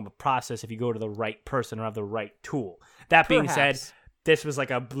that long of a process if you go to the right person or have the right tool. That being said, this was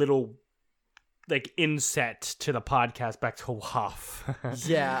a little inset to the podcast back to WAF.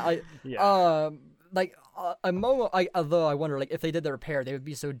 Momo, although I wonder if they did the repair, they would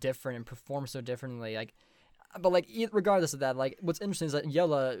be so different and perform so differently. But like, regardless of that, like, what's interesting is that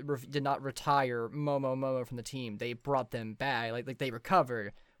Yella did not retire Momo from the team. They brought them back, like they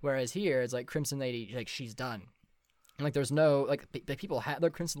recovered. Whereas here, it's like Crimson Lady, like she's done. And like, there's no like the people have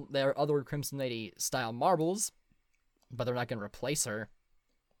their other Crimson Lady style marbles, but they're not gonna replace her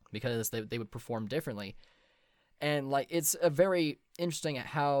because they would perform differently. And like, it's a very interesting at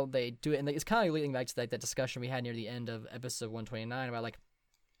how they do it, and it's kind of leading back to like that discussion we had near the end of episode 129 about like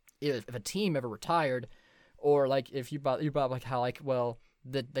if a team ever retired. Or like if you brought up like how like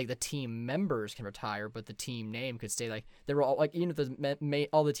the team members can retire, but the team name could stay. Like they were all like, even if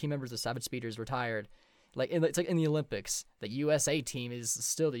all the team members of Savage Speeders retired, like it's like in the Olympics, the USA team is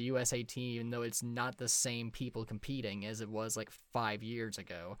still the USA team, even though it's not the same people competing as it was like 5 years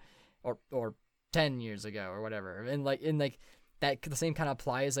ago, or 10 years ago, or whatever. And like that the same kind of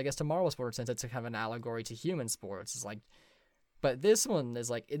applies, I guess, to Marvel sports, since it's kind of an allegory to human sports. It's like. But this one is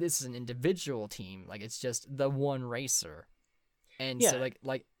like, this is an individual team. Like, it's just the one racer. And so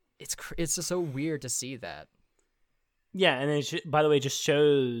like it's just so weird to see that. Yeah, and it by the way, just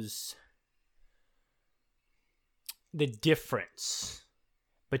shows the difference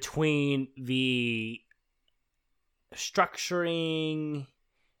between the structuring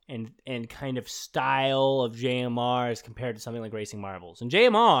and kind of style of JMR as compared to something like Racing Marbles. And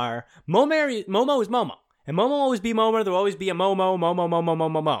JMR, Momo is Momo. And Momo will always be Momo. There will always be a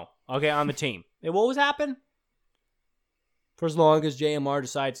Momo, okay, on the team. It will always happen for as long as JMR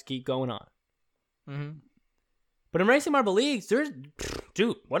decides to keep going on. Mm-hmm. But in Racing Marble Leagues,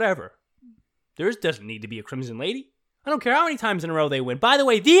 whatever. There doesn't need to be a Crimson Lady. I don't care how many times in a row they win. By the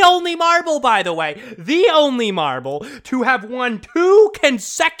way, the only marble to have won 2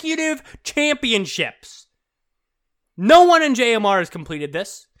 consecutive championships. No one in JMR has completed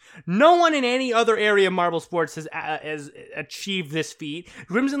this. No one in any other area of marble sports has achieved this feat.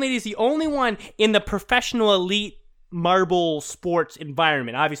 Crimson Lady is the only one in the professional elite marble sports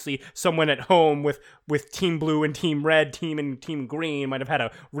environment. Obviously, someone at home with Team Blue and Team Red, Team Green might have had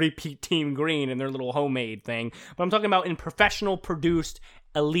a repeat Team Green in their little homemade thing. But I'm talking about in professional produced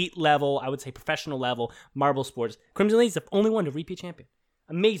elite level, I would say professional level marble sports. Crimson Lady is the only one to repeat champion.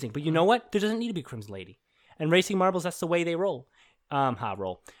 Amazing. But you know what? There doesn't need to be a Crimson Lady. And Racing Marbles, that's the way they roll.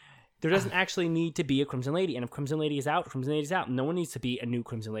 There doesn't actually need to be a Crimson Lady, and if Crimson Lady is out, Crimson Lady is out. No one needs to be a new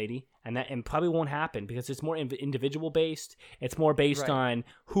Crimson Lady, and probably won't happen because it's more individual based. It's more based on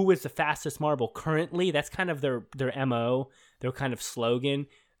who is the fastest marble currently. That's kind of their MO, their kind of slogan.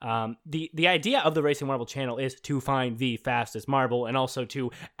 The idea of the Racing Marble channel is to find the fastest marble, and also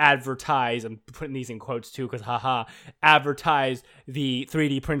to advertise, I'm putting these in quotes too because advertise the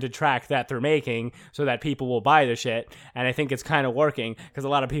 3D printed track that they're making so that people will buy the shit. And I think it's kind of working because a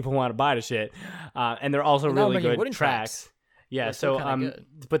lot of people want to buy the shit. And they're also really good tracks. Yeah, they're so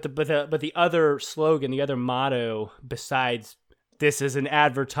but the other slogan, the other motto besides "this is an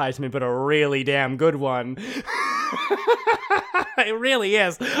advertisement but a really damn good one." It really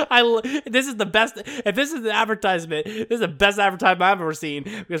is. This is the best. If this is an advertisement, this is the best advertisement I've ever seen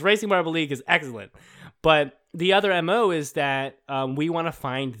because Racing Marble League is excellent. But the other MO is that we want to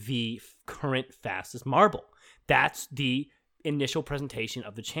find the current fastest marble. That's the initial presentation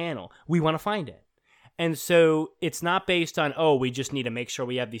of the channel. We want to find it. And so it's not based on, we just need to make sure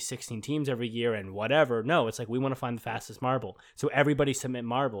we have these 16 teams every year and whatever. No, it's like we want to find the fastest marble. So everybody submit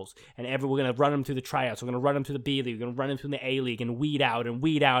marbles. And we're going to run them through the tryouts. We're going to run them through the B League. We're going to run them through the A League and weed out and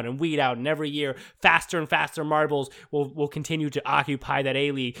weed out and weed out. And every year, faster and faster marbles will continue to occupy that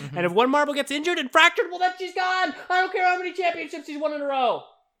A League. Mm-hmm. And if one marble gets injured and fractured, well, then she's gone. I don't care how many championships she's won in a row.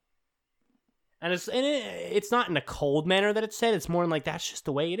 And it's not in a cold manner that it's said. It's more in like, that's just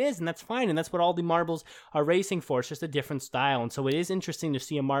the way it is, and that's fine. And that's what all the marbles are racing for. It's just a different style. And so it is interesting to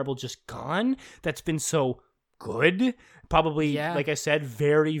see a marble just gone that's been so good. Probably, like I said,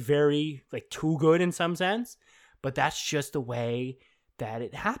 very, very, like, too good in some sense. But that's just the way that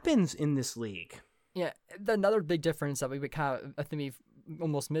it happens in this league. Yeah, another big difference that we kind of, I think we've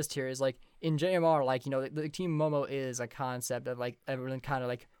almost missed here is, like, in JMR, like, you know, the Team Momo is a concept that, like, everyone kind of,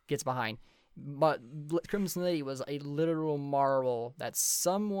 like, gets behind. But Crimson Lady was a literal marble that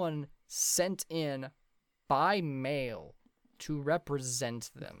someone sent in by mail to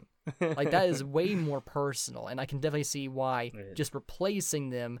represent them. Like, that is way more personal, and I can definitely see why just replacing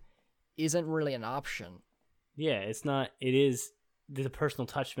them isn't really an option. Yeah, it's not. It is. The personal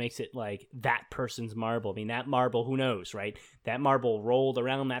touch makes it like that person's marble. I mean, that marble, who knows, right? That marble rolled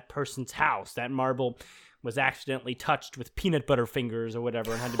around that person's house. That marble was accidentally touched with peanut butter fingers or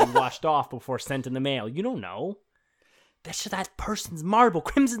whatever and had to be washed off before sent in the mail. You don't know. that's just that person's marble.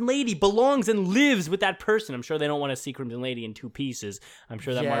 Crimson Lady belongs and lives with that person. I'm sure they don't want to see Crimson Lady in 2 pieces. I'm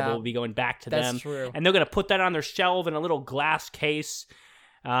sure that marble will be going back to them. That's true. And they're going to put that on their shelf in a little glass case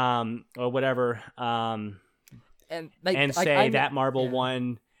or whatever. And say that marble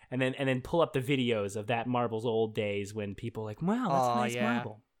won. And then pull up the videos of that marble's old days when people are like, wow, that's a nice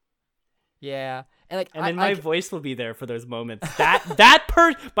marble. Yeah, and then my voice will be there for those moments. By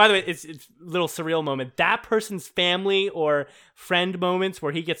the way, it's a little surreal moment. That person's family or friend moments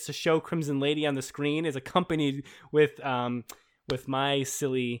where he gets to show Crimson Lady on the screen is accompanied with my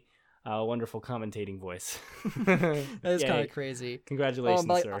silly, wonderful commentating voice. That is kind of crazy.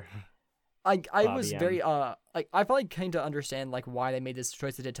 Congratulations, sir. I was very I probably kind of understand like why they made this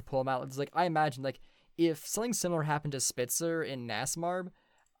choice they did to pull him out. It's like I imagine like if something similar happened to Spitzer in NASMARB,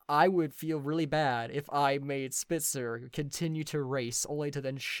 I would feel really bad if I made Spitzer continue to race only to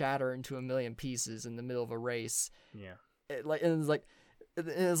then shatter into a million pieces in the middle of a race. Yeah. It was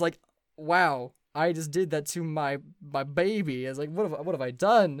like, wow, I just did that to my baby. It's like, what have I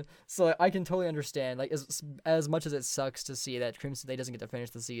done? So I can totally understand. Like as much as it sucks to see that Crimson Day doesn't get to finish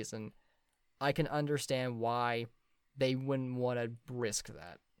the season, I can understand why they wouldn't want to risk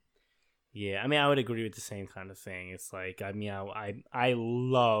that. Yeah, I mean, I would agree with the same kind of thing. It's like, I mean, I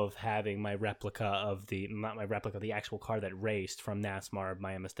love having my replica of the actual car that raced from NASMARB,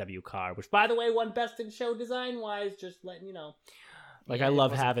 my MSW car, which, by the way, won Best in Show design-wise, just letting you know. Like, yeah, I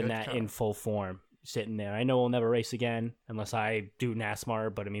love having that car in full form, sitting there. I know we'll never race again unless I do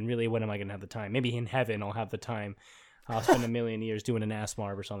NASMARB, but, I mean, really, when am I going to have the time? Maybe in heaven I'll have the time. I'll spend a million years doing a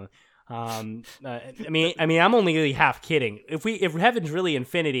NASMARB or something. I mean, I'm only really half kidding. If heaven's really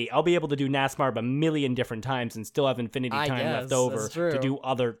infinity, I'll be able to do NASMARB a million different times and still have infinity time left over to do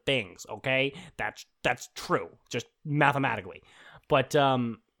other things. Okay, that's true, just mathematically. But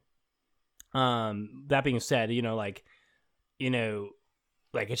that being said,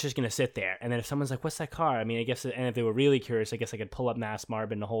 like it's just gonna sit there. And then if someone's like, "What's that car?" I mean, I guess, and if they were really curious, I guess I could pull up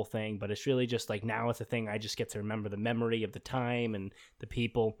NASMARB and the whole thing. But it's really just like now it's a thing. I just get to remember the memory of the time and the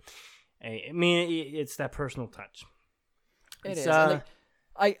people. I mean, it's that personal touch. It is.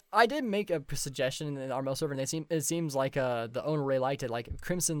 I did make a suggestion in our mail server, and it seems like the owner really liked it. Like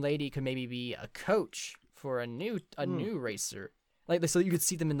Crimson Lady could maybe be a coach for a new racer, like so you could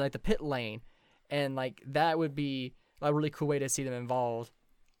see them in like the pit lane, and like that would be a really cool way to see them involved.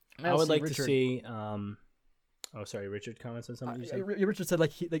 I would like to see. Oh, sorry, Richard comments on something you said. Richard said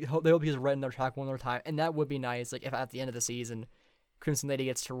like they hope he's running their track one more time, and that would be nice. Like if at the end of the season, Crimson Lady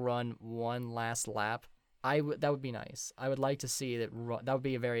gets to run one last lap, that would be nice. I would like to see that. That would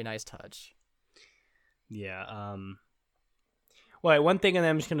be a very nice touch. Yeah. Well, one thing, and then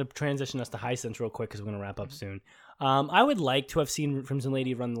I'm just going to transition us to Hisense real quick because we're going to wrap up soon. I would like to have seen Crimson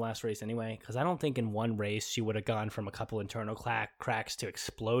Lady run the last race anyway, because I don't think in one race she would have gone from a couple internal cracks to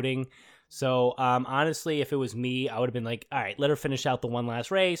exploding. So, honestly, if it was me, I would have been like, all right, let her finish out the one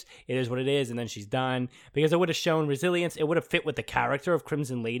last race. It is what it is, and then she's done. Because it would have shown resilience. It would have fit with the character of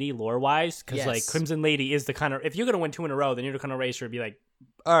Crimson Lady lore-wise. Because, like, Crimson Lady is the kind of... If you're going to win 2 in a row, then you're the kind of racer to be like,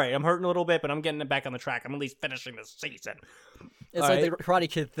 all right, I'm hurting a little bit, but I'm getting it back on the track. I'm at least finishing this season. It's like the Karate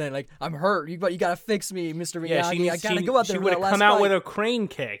Kid thing. Like, I'm hurt. You got to fix me, Mr. Miyagi. I got to go out there. She would have come out with a crane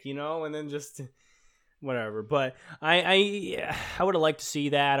kick, and then just... Whatever, but I would have liked to see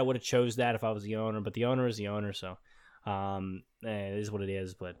that. I would have chose that if I was the owner, but the owner is the owner, so it is what it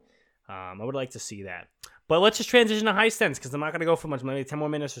is. But I would like to see that. But let's just transition to Hisense because I'm not going to go for much, maybe 10 more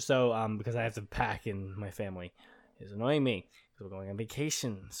minutes or so, because I have to pack and my family is annoying me because we're going on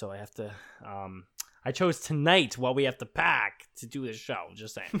vacation. So I have to. I chose tonight while we have to pack to do this show.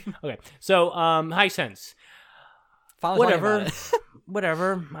 Just saying. Okay, so Hisense. Whatever.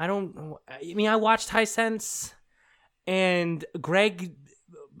 I watched Hisense and Greg,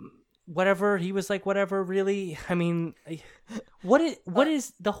 whatever. He was like, whatever, really. I mean, what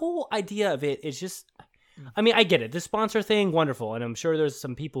is the whole idea of it is just, I mean, I get it. The sponsor thing, wonderful. And I'm sure there's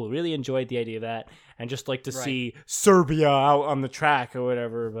some people who really enjoyed the idea of that and just like to see Serbia out on the track or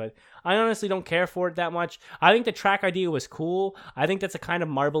whatever. But I honestly don't care for it that much. I think the track idea was cool. I think that's a kind of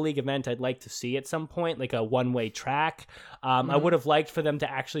Marble League event I'd like to see at some point, like a one-way track. I would have liked for them to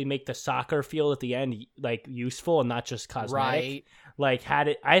actually make the soccer field at the end like useful and not just cosmetic. Right. Like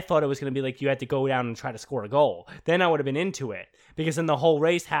I thought it was going to be like you had to go down and try to score a goal. Then I would have been into it because then the whole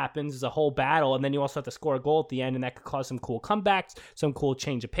race happens, there's a whole battle, and then you also have to score a goal at the end, and that could cause some cool comebacks, some cool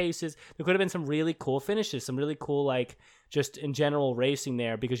change of paces. There could have been some really cool finishes, some really cool like just in general racing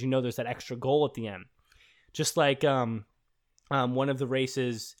there because there's that extra goal at the end. Just like one of the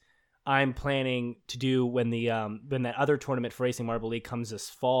races I'm planning to do when that other tournament for Racing Marble League comes this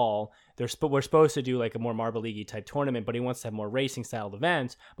fall. We're supposed to do like a more Marble League type tournament, but he wants to have more racing styled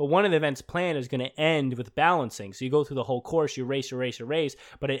events. But one of the events planned is going to end with balancing. So you go through the whole course, you race,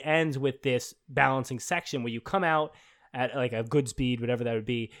 but it ends with this balancing section where you come out at like a good speed, whatever that would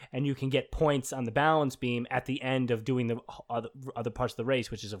be, and you can get points on the balance beam at the end of doing the other parts of the race,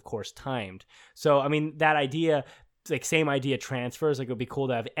 which is of course timed. So I mean, that idea, like same idea transfers. Like it would be cool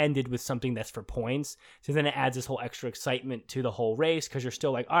to have ended with something that's for points. So then it adds this whole extra excitement to the whole race, because you're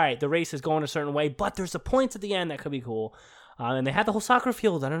still like, all right, the race is going a certain way, but there's the points at the end. That could be cool. And they had the whole soccer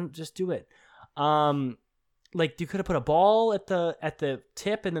field. I don't just do it. Like you could have put a ball at the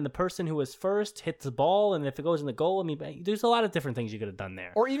tip, and then the person who was first hits the ball, and if it goes in the goal, I mean, there's a lot of different things you could have done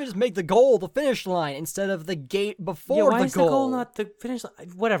there. Or even just make the goal the finish line instead of the gate before yeah, why the is goal. the goal not the finish line?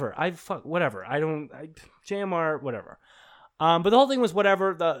 Whatever. Whatever. JMR, whatever. But the whole thing was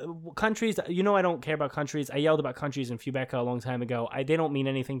whatever. The countries, I don't care about countries. I yelled about countries in Fubeca a long time ago. They don't mean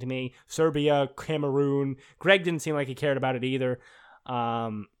anything to me. Serbia, Cameroon. Greg didn't seem like he cared about it either.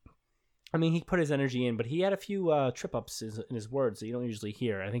 I mean, he put his energy in, but he had a few trip-ups in his words that you don't usually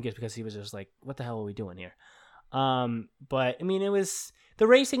hear. I think it's because he was just like, what the hell are we doing here? But, I mean, the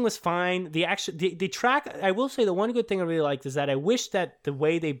racing was fine. The track, I will say the one good thing I really liked is that I wish that the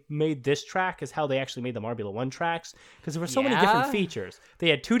way they made this track is how they actually made the Marbula 1 tracks, because there were so many different features. They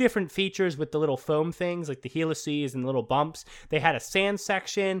had 2 different features with the little foam things, like the helices and the little bumps. They had a sand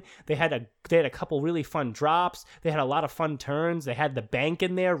section. They had a couple really fun drops. They had a lot of fun turns. They had the bank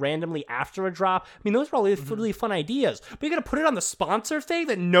in there randomly after a drop. I mean, those were all really fun ideas. But you're going to put it on the sponsor thing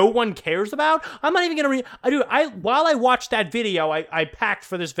that no one cares about? I'm not even going to while I watched that video, I packed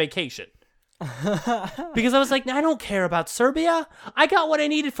for this vacation. Because I was like, I don't care about Serbia. I got what I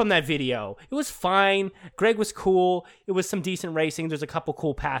needed from that video. It was fine. Greg was cool. It was some decent racing. There's a couple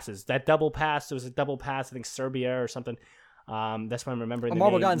cool passes. That double pass, there was a double pass, I think Serbia or something. That's what I'm remembering.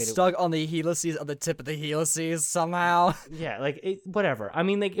 Marble got stuck on the helices, on the tip of the helices somehow. Yeah, like whatever. I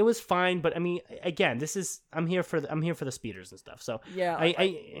mean, like it was fine, but I mean, again, I'm here for the speeders and stuff. So yeah,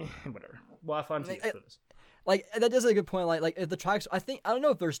 whatever. We'll have fun for this. Like, that is a good point. Like if the tracks, I don't know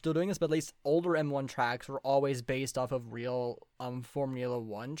if they're still doing this, but at least older M1 tracks were always based off of real Formula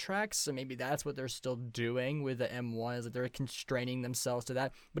 1 tracks. So maybe that's what they're still doing with the M1, is that they're constraining themselves to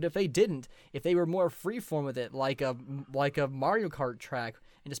that. But if they didn't, if they were more freeform with it, like a Mario Kart track,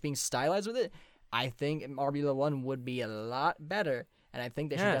 and just being stylized with it, I think Marbula 1 would be a lot better. And I think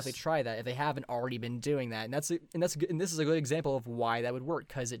they should definitely try that if they haven't already been doing that. And this is a good example of why that would work,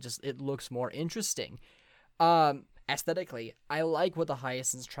 because it looks more interesting. Aesthetically, I like what the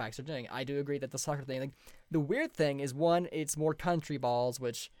Hyacinth tracks are doing. I do agree that the soccer thing, like, the weird thing is, one, it's more country balls,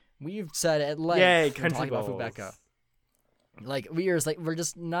 which we've said at length. Yay, country balls. About Fubeca. Like, we're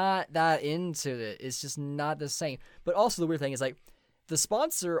just not that into it. It's just not the same. But also the weird thing is, like, the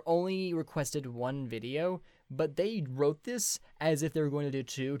sponsor only requested 1 video, but they wrote this as if they were going to do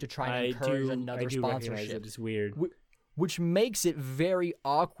 2 to try and encourage another sponsorship. It's weird. Which makes it very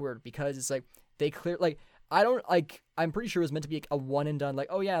awkward, because it's like, they I'm pretty sure it was meant to be like a one and done, like,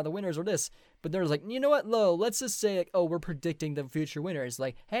 oh yeah, the winners are this. But there's like, you know what, let's just say, like, oh, we're predicting the future winners.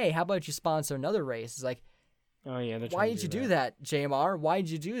 Like, hey, how about you sponsor another race? It's like, oh yeah, why did you do that, JMR? Why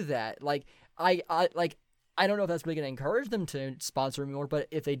did you do that? Like, I don't know if that's really going to encourage them to sponsor more, but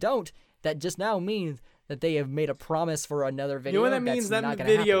if they don't, that just now means that they have made a promise for another video. You know what that means? That the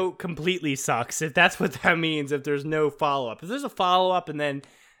video completely sucks. If that's what that means, if there's no follow-up. If there's a follow-up and then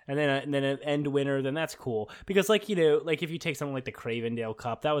an end winner, then that's cool. Because, like, like if you take something like the Cravendale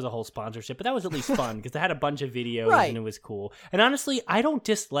Cup, that was a whole sponsorship, but that was at least fun because they had a bunch of videos and it was cool. And honestly, I don't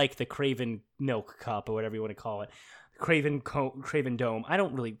dislike the Craven Milk Cup or whatever you want to call it. Craven Dome. I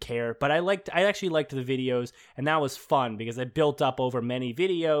don't really care, but I actually liked the videos, and that was fun because it built up over many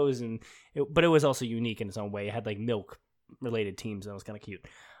videos, but it was also unique in its own way. It had like milk related teams, and it was kind of cute.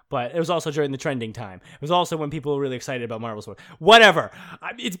 But it was also during the trending time. It was also when people were really excited about Marble Sport. Whatever.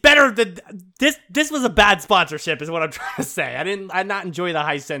 It's better than this. This was a bad sponsorship, is what I'm trying to say. I not enjoy the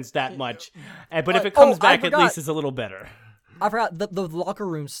Hisense that much, but if it comes back, at least it's a little better. I forgot the locker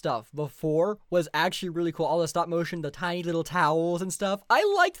room stuff before was actually really cool. All the stop motion, the tiny little towels and stuff. I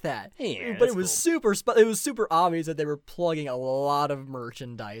liked that. Yeah, but it was cool. It was super obvious that they were plugging a lot of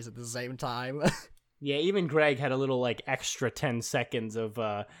merchandise at the same time. Yeah, even Greg had a little, like, extra 10 seconds of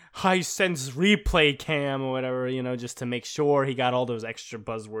Hisense replay cam or whatever, just to make sure he got all those extra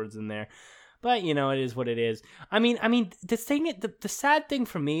buzzwords in there. But, you know, it is what it is. I mean, the sad thing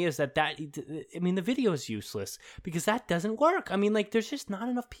for me is that the video is useless because that doesn't work. I mean, like, there's just not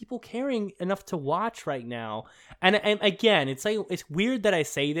enough people caring enough to watch right now. And again, it's like, it's weird that I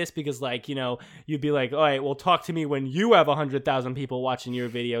say this because, like, you know, you'd be like, all right, well, talk to me when you have 100,000 people watching your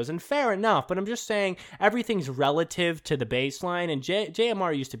videos. And fair enough, but I'm just saying everything's relative to the baseline. And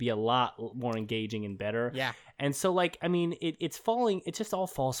JMR used to be a lot more engaging and better. Yeah. And so, like, I mean, it just all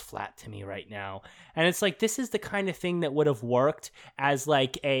falls flat to me right now. And it's like, this is the kind of thing that would have worked as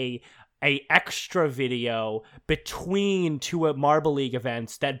like a extra video between two Marble League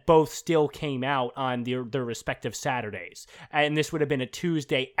events that both still came out on their respective Saturdays. And this would have been a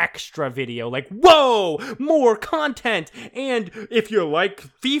Tuesday extra video, like, whoa, more content. And if you like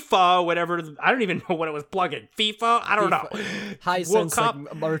FIFA, whatever, I don't even know what it was plugging. FIFA? I don't know. High sense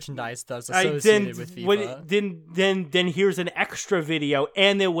like merchandise that's associated with FIFA. Then here's an extra video,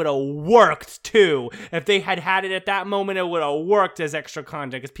 and it would have worked too. If they had it at that moment, it would have worked as extra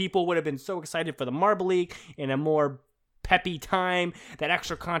content because people would have been so excited for the Marble League in a more peppy time. That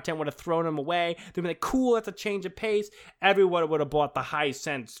extra content would have thrown them away. They'd be like, cool, that's a change of pace. Everyone would have bought the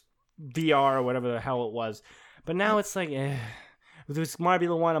Hisense VR or whatever the hell it was. But now it's like, this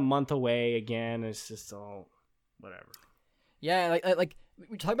Marble one a month away again. It's just all whatever. Yeah, like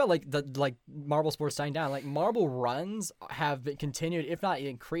we talk about like Marble Sports dying down. Like Marble runs have been continued, if not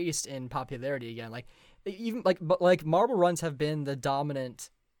increased in popularity again. Like even like Marble runs have been the dominant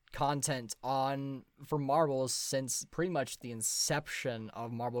content for marbles since pretty much the inception of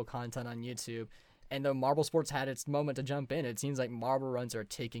marble content on YouTube. And though Marble Sports had its moment to jump in, it seems like marble runs are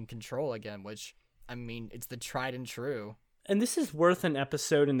taking control again, which, I mean, it's the tried and true. And this is worth an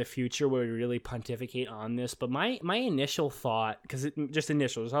episode in the future where we really pontificate on this, but my initial thought, because just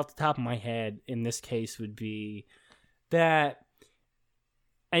initials off the top of my head in this case would be that,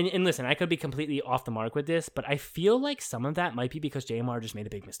 and listen, I could be completely off the mark with this, but I feel like some of that might be because JMR just made a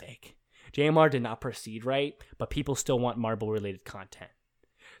big mistake. JMR did not proceed right, but people still want marble-related content.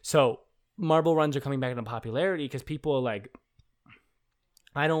 So marble runs are coming back into popularity because people are like,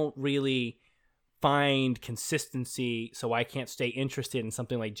 I don't really find consistency, so I can't stay interested in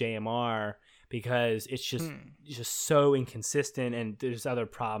something like JMR because it's just so inconsistent, and there's other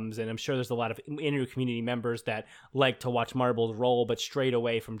problems. And I'm sure there's a lot of inner community members that like to watch marbles roll, but straight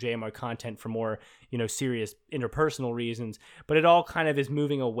away from JMR content for more, you know, serious interpersonal reasons. But it all kind of is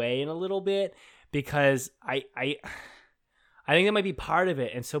moving away in a little bit because I think that might be part of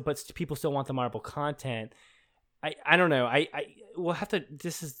it. And so, but people still want the marble content. I don't know. We'll have to.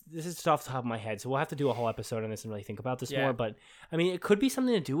 This is just off the top of my head, so we'll have to do a whole episode on this and really think about this more. But I mean, it could be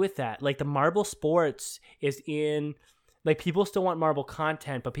something to do with that. Like the Marble Sports is in. Like people still want marble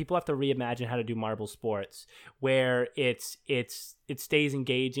content, but people have to reimagine how to do Marble Sports, where it stays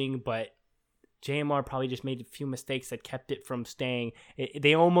engaging, but JMR probably just made a few mistakes that kept it from staying.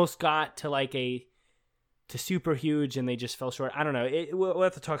 They almost got to to super huge, and they just fell short. I don't know. We'll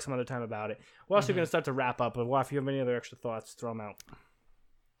have to talk some other time about it. We're also going to start to wrap up. But if you have any other extra thoughts, throw them out.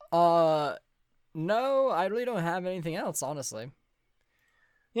 No, I really don't have anything else, honestly.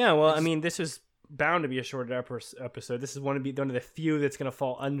 Yeah, well, I mean, this is bound to be a shorter episode. This is one of the few that's going to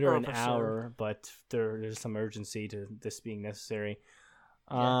fall under an hour, sure. But there's some urgency to this being necessary.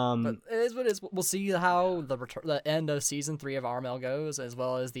 But it is what it is. We'll see how the end of season 3 of RML goes, as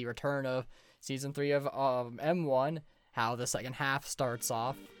well as the return of season 3 of M1, how the second half starts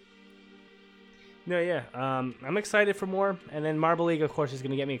off. No, yeah. I'm excited for more. And then Marble League, of course, is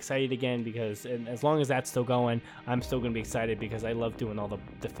going to get me excited again because as long as that's still going, I'm still going to be excited because I love doing all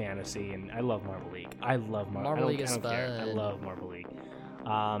the fantasy, and I love Marble League. I love Marble League. I don't care. I love Marble League.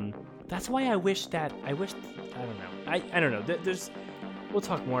 That's why I don't know. We'll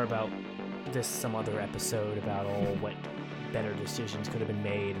talk more about this some other episode about what better decisions could have been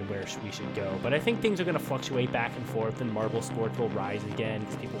made and where we should go. But I think things are going to fluctuate back and forth, and Marble Sports will rise again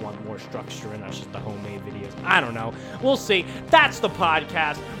because people want more structure and not just the homemade videos. I don't know. We'll see. That's the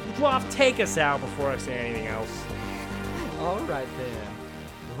podcast. Roth, take us out before I say anything else. All right, then.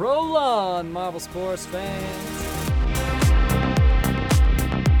 Roll on, Marble Sports fans.